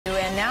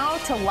Now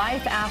to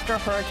life after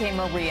Hurricane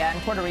Maria,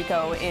 and Puerto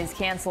Rico is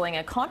canceling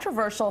a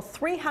controversial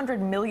 $300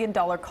 million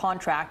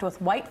contract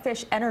with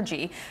Whitefish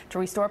Energy to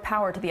restore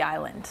power to the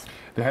island.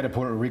 The head of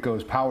Puerto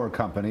Rico's power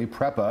company,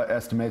 PREPA,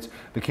 estimates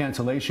the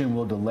cancellation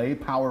will delay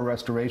power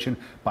restoration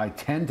by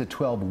 10 to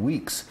 12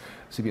 weeks.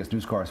 CBS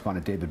News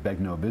correspondent David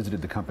Begnaud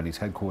visited the company's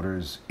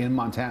headquarters in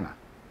Montana.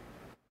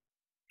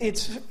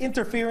 It's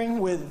interfering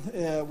with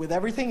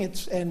everything,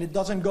 and it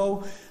doesn't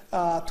go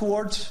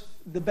towards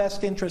the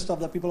best interest of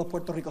the people of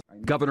Puerto Rico.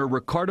 Governor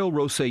Ricardo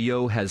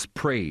Rosselló has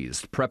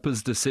praised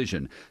PREPA's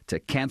decision to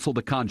cancel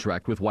the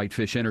contract with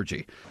Whitefish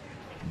Energy.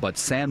 But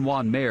San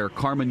Juan Mayor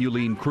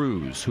Carmen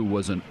Cruz, who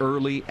was an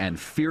early and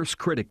fierce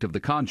critic of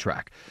the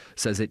contract,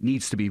 says it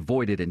needs to be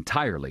voided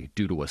entirely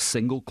due to a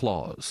single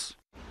clause.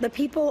 The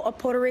people of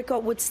Puerto Rico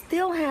would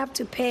still have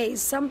to pay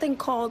something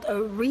called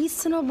a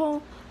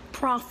reasonable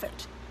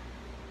profit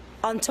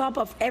on top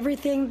of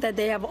everything that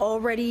they have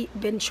already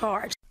been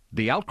charged.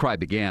 The outcry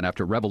began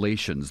after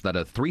revelations that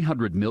a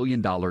 $300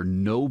 million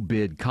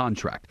no-bid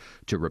contract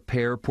to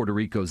repair Puerto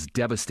Rico's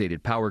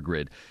devastated power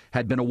grid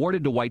had been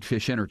awarded to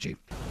Whitefish Energy.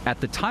 At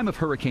the time of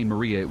Hurricane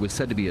Maria, it was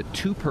said to be a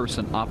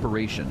two-person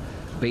operation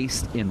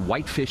based in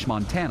Whitefish,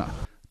 Montana,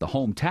 the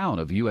hometown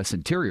of U.S.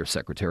 Interior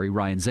Secretary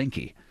Ryan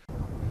Zinke.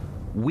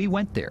 We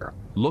went there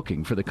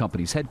looking for the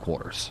company's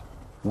headquarters.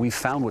 We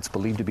found what's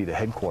believed to be the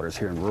headquarters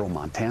here in rural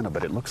Montana,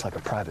 but it looks like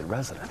a private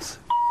residence.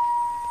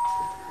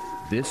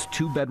 This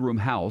two-bedroom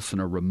house in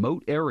a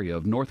remote area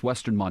of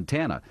northwestern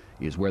Montana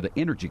is where the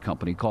energy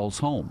company calls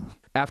home.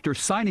 After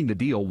signing the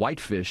deal,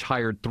 Whitefish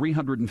hired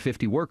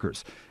 350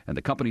 workers, and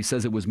the company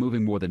says it was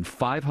moving more than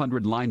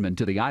 500 linemen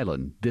to the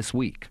island this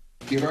week.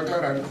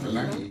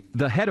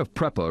 The head of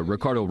PREPA,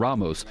 Ricardo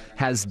Ramos,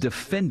 has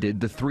defended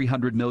the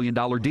 $300 million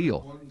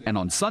deal, and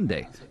on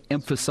Sunday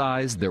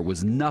emphasized there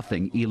was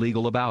nothing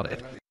illegal about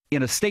it.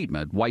 In a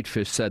statement,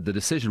 Whitefish said the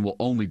decision will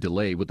only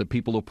delay what the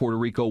people of Puerto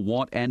Rico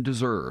want and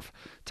deserve: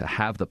 to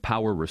have the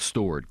power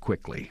restored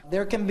quickly.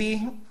 There can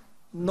be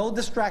no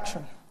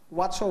distraction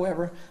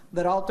whatsoever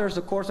that alters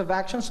the course of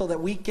action so that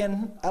we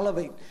can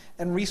elevate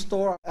and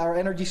restore our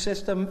energy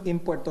system in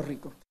Puerto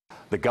Rico.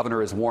 The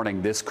governor is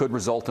warning this could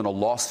result in a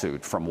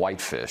lawsuit from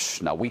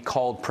Whitefish. Now, we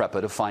called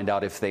PREPA to find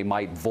out if they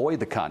might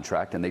void the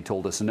contract, and they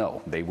told us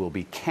no, they will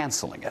be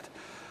canceling it.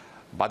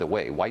 By the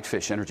way,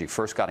 Whitefish Energy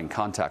first got in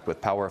contact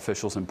with power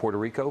officials in Puerto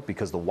Rico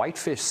because the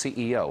Whitefish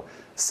CEO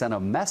sent a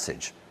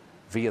message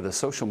via the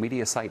social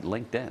media site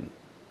LinkedIn.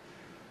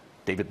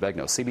 David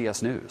Begnaud,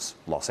 CBS News,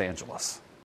 Los Angeles.